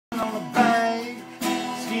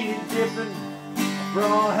dipping, a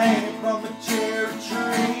bra hanging from a cherry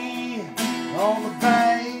tree on the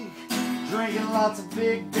bank, drinking lots of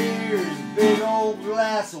big beers, a big old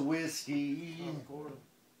glass of whiskey.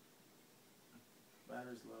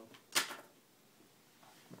 Battery's low.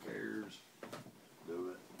 Who cares? Do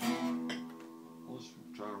it. Let's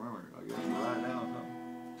try to remember. I guess right now or something.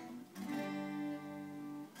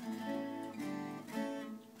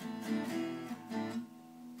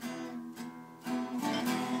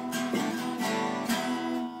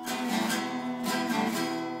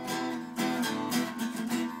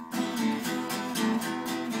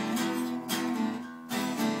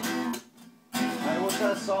 Hey, what's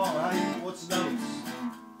that song? Hey, what's the notes?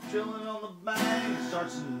 Chilling on the bank. It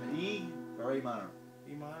starts in E or A minor.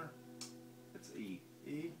 E minor. It's E.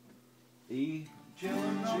 E. E.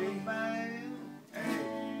 Chilling on the bank. A.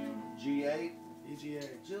 G8. EGA.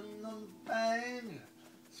 Chilling on the bank.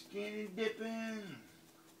 Skinny dipping.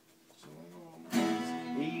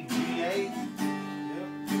 E. G8. Yep.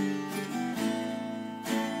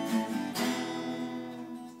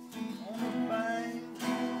 On the bank.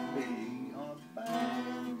 B. On the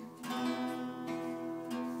bank.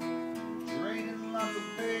 Drinking lots of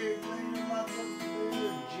beer. Drinking lots of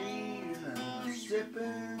beer. G. And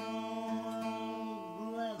sipping on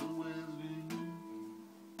a glass of whiskey.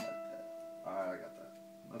 Alright, I got that.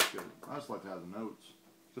 That's good. I just like to have the notes.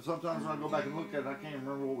 Because sometimes when I go back and look at it, I can't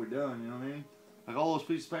remember what we done, you know what I mean? Like all those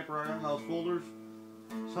pieces of paper I got in those folders,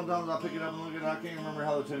 sometimes I pick it up and look at it, I can't remember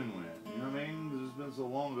how the tune went. You know what I mean? 'Cause it's been so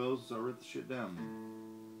long ago since I wrote the shit down.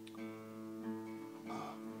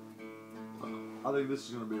 I think this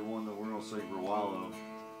is going to be one that we're going to say for a while, though.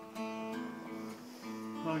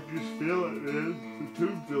 I can just feel it, man. The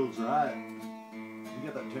tune feels right. You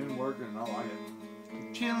got that tune working, and I like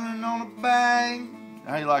it. Chilling on a bang.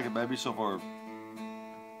 How you like it, baby, so far?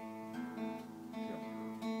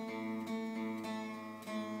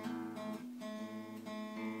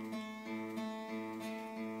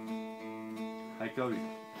 Hey, Cody.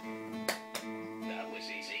 That was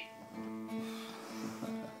easy.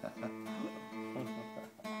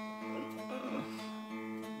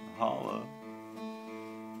 Holla.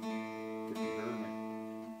 If you heard me.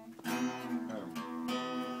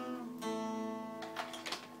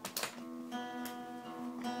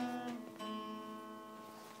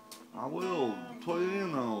 I will. Play it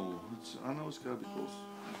in, though. I know it's got to be close.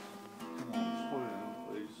 Come on, just play it in,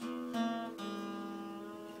 please.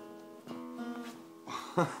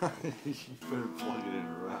 You better plug it in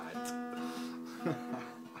right.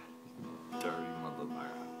 Dirty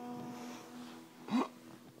motherfucker.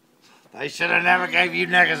 They should have never gave you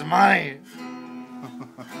niggas money.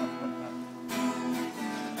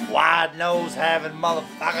 Wide nose having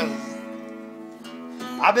motherfuckers.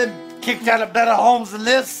 I've been kicked out of better homes than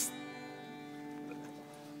this.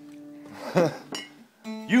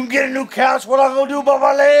 You can get a new couch. What I'm gonna do about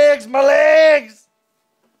my legs? My legs.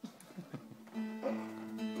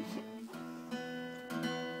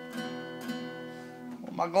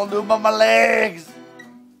 What am I gonna do about my legs?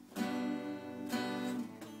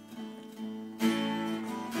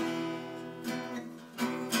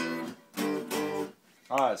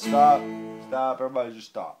 Alright, stop. Stop. Everybody just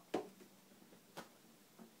stop.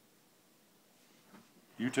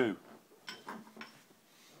 You too.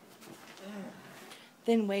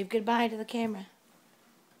 Then wave goodbye to the camera.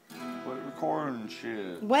 Quit recording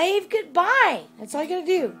shit. Wave goodbye. That's all you gotta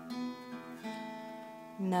do.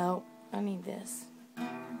 No, I need this. I'm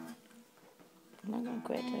not gonna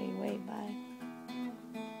quit till you wave bye.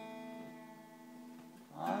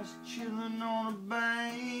 I was chilling on a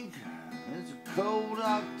bank. It's a cold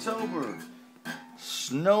October.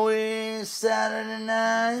 Snowy Saturday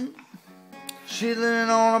night. Chilling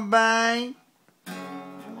on a bank. I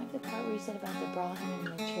like the part where you said about the bra hanging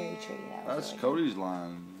in the cherry tree. That was That's really Cody's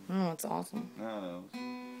line. good. Oh, it's awesome. I know.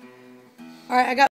 Alright, I got